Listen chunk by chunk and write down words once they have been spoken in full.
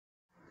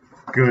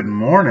Good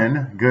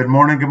morning. Good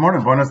morning. Good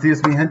morning. Buenos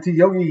dias, mi gente.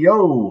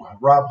 Yo.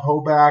 Rob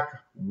Hoback.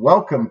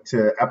 Welcome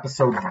to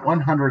episode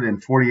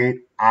 148.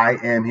 I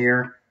am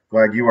here.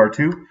 Glad you are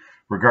too.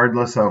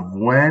 Regardless of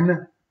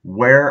when,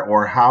 where,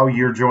 or how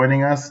you're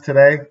joining us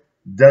today,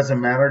 doesn't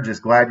matter.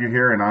 Just glad you're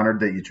here and honored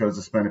that you chose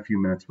to spend a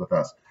few minutes with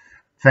us.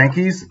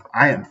 Thankies.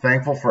 I am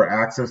thankful for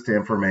access to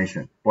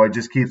information. Boy, it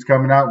just keeps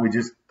coming out.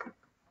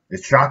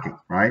 It's shocking,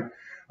 right?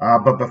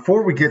 But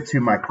before we get to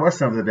my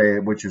question of the day,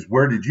 which is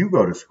where did you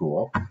go to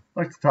school? I'd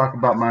like to talk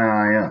about my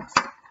IMs,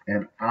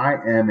 and I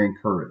am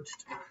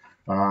encouraged.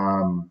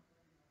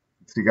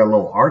 So you got a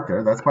little art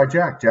there. That's by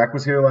Jack. Jack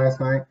was here last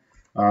night.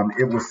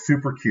 It was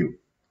super cute.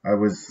 I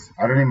don't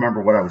even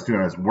remember what I was doing.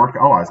 I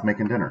was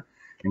making dinner.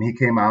 And he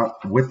came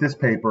out with this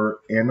paper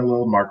and a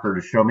little marker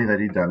to show me that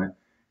he'd done it.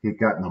 He'd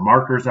gotten the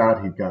markers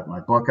out. He'd got my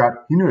book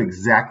out. He knew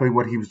exactly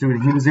what he was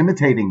doing. He was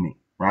imitating me,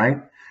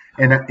 right?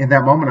 And in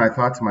that moment, I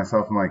thought to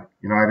myself, I'm like,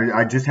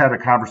 I just had a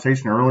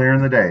conversation earlier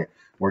in the day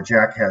where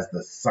Jack has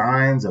the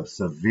signs of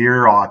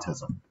severe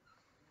autism,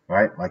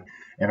 right?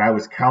 And I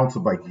was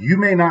counseled, you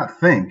may not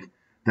think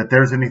that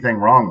there's anything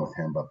wrong with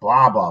him, but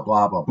blah, blah,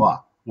 blah, blah,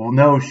 blah. Well,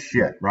 no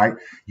shit, right?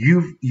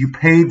 You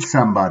paid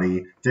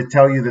somebody to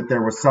tell you that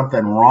there was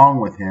something wrong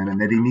with him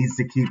and that he needs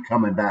to keep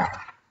coming back.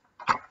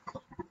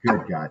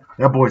 Good God.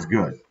 That boy's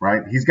good,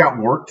 right? He's got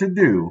work to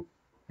do.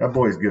 That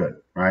boy's good,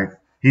 right?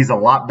 He's a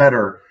lot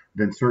better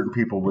than certain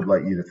people would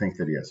let you to think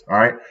that he is. All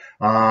right.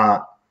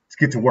 Let's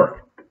get to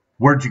work.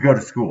 Where'd you go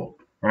to school?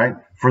 Right.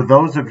 For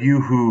those of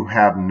you who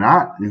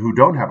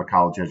don't have a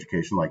college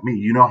education like me,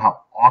 you know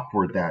how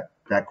awkward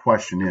that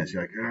question is.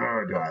 You're like,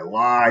 oh, do I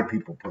lie?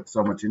 People put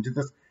so much into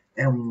this.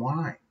 And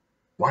why?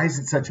 Why is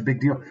it such a big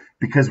deal?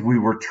 Because we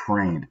were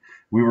trained.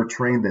 We were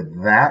trained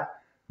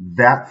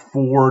that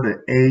 4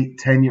 to 8,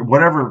 10 years,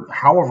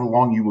 however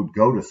long you would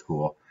go to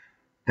school,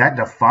 that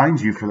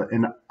defines you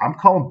and I'm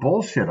calling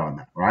bullshit on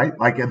that, right?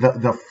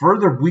 The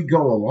further we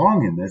go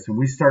along in this and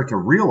we start to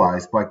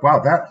realize wow,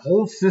 that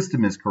whole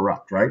system is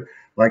corrupt, right?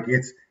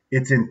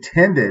 It's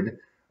intended,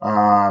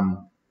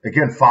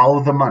 again,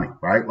 follow the money,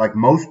 right?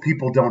 Most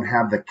people don't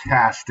have the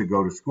cash to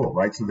go to school,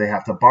 right? So they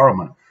have to borrow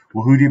money.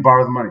 Well, who do you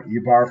borrow the money?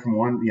 You borrow from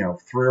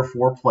 3 or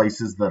 4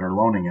 places that are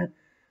loaning it,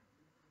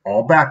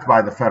 all backed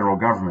by the federal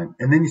government.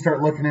 And then you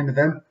start looking into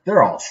them.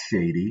 They're all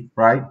shady,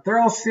 right? They're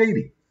all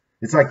shady.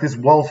 It's like this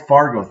Wells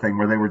Fargo thing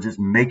where they were just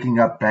making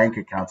up bank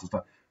accounts and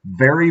stuff.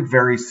 Very,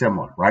 very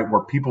similar, right?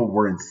 Where people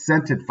were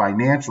incented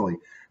financially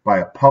by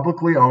a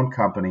publicly owned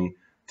company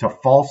to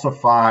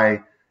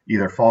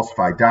either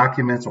falsify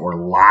documents or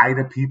lie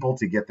to people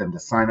to get them to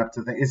sign up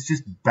to things. It's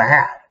just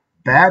bad.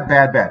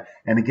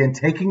 And again,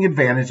 taking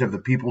advantage of the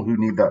people who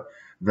need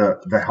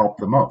the help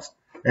the most.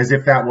 As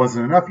if that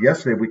wasn't enough.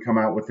 Yesterday, we come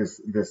out with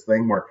this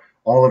thing where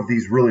all of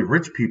these really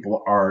rich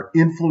people are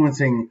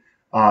influencing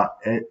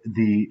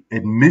the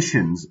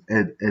admissions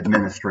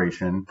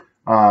administration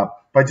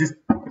by just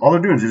all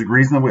they're doing is just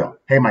greasing the wheel.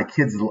 Hey, my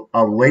kid's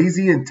a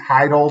lazy,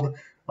 entitled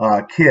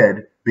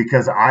kid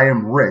because I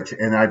am rich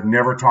and I've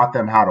never taught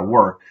them how to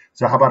work.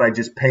 So how about I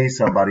just pay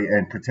somebody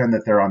and pretend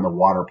that they're on the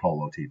water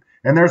polo team?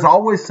 And there's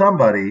always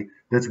somebody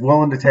that's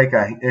willing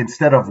to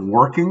instead of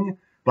working,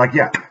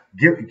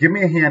 give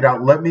me a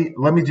handout. Let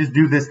me just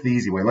do this the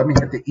easy way. Let me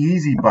hit the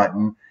easy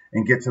button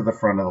and get to the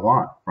front of the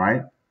line,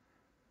 right?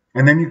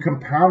 And then you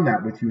compound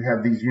that with you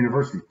have these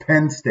universities,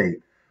 Penn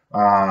State,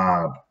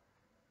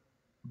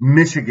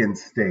 Michigan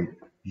State,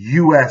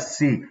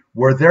 USC,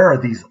 where there are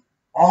these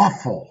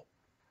awful,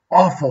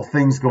 awful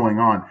things going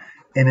on.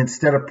 And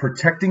instead of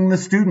protecting the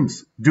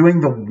students, doing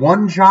the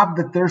one job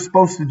that they're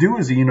supposed to do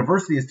as a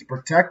university is to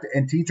protect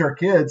and teach our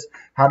kids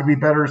how to be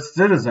better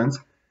citizens,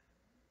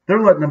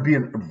 they're letting them be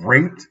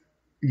raped,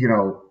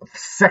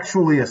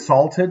 sexually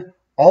assaulted,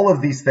 all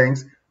of these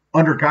things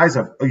under guise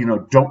of,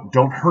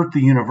 don't hurt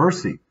the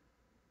university.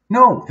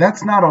 No,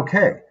 that's not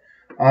okay.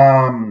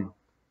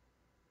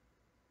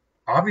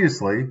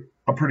 Obviously,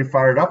 I'm pretty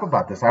fired up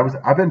about this.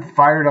 I've been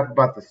fired up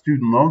about the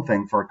student loan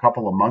thing for a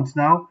couple of months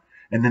now.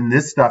 And then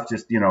this stuff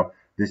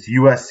this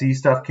USC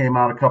stuff came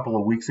out a couple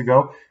of weeks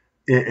ago.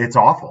 It's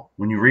awful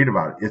when you read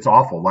about it. It's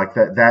awful. Like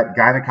that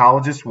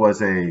gynecologist was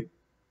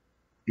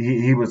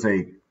he was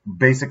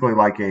basically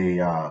like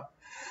a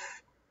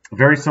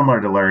very similar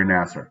to Larry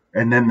Nassar.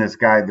 And then this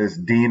guy, this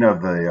dean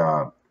of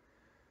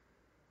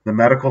the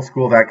medical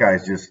school, that guy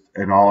is just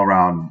an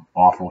all-around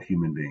awful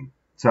human being.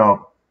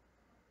 So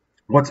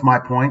what's my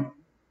point?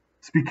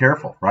 Let's be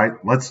careful, right?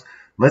 Let's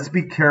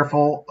be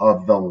careful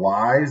of the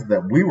lies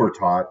that we were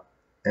taught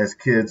as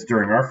kids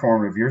during our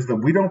formative years, that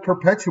we don't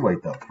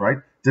perpetuate those, right?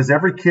 Does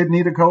every kid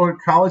need to go to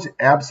college?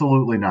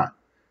 Absolutely not.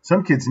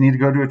 Some kids need to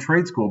go to a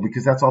trade school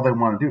because that's all they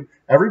want to do.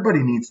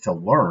 Everybody needs to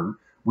learn.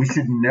 We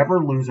should never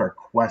lose our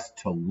quest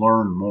to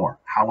learn more.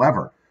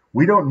 However,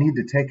 we don't need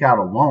to take out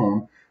a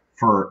loan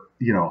for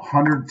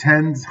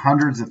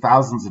hundreds of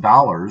thousands of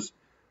dollars,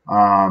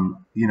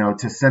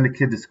 to send a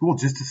kid to school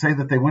just to say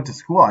that they went to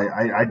school.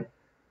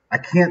 I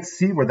can't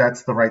see where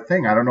that's the right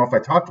thing. I don't know if I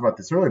talked about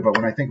this earlier, but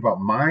when I think about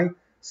my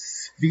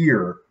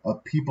sphere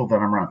of people that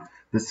I'm around,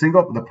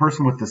 The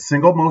person with the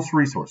single most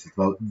resources,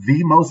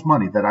 the most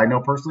money that I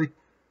know personally,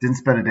 didn't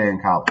spend a day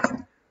in college.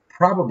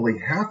 Probably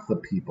half the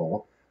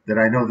people that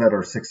I know that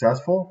are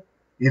successful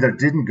either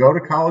didn't go to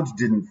college,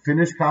 didn't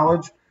finish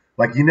college.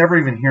 Like, you never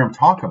even hear them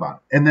talk about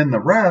it. And then the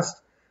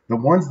rest, the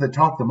ones that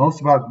talk the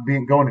most about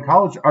going to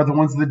college are the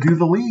ones that do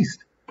the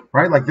least,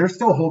 right? Like, they're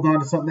still holding on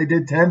to something they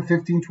did 10,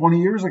 15,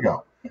 20 years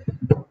ago.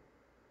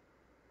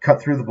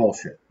 Cut through the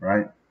bullshit,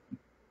 right?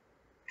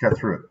 Cut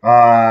through it.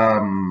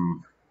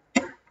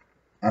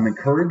 I'm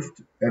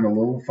encouraged and a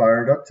little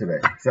fired up today.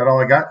 Is that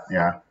all I got?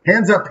 Yeah.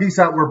 Hands up, peace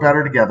out, we're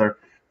better together.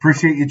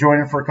 Appreciate you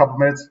joining for a couple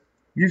minutes.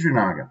 Use your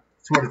noggin.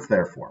 That's what it's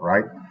there for,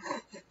 right?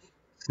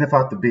 Sniff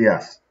out the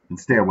BS and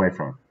stay away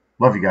from it.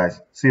 Love you guys.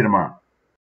 See you tomorrow.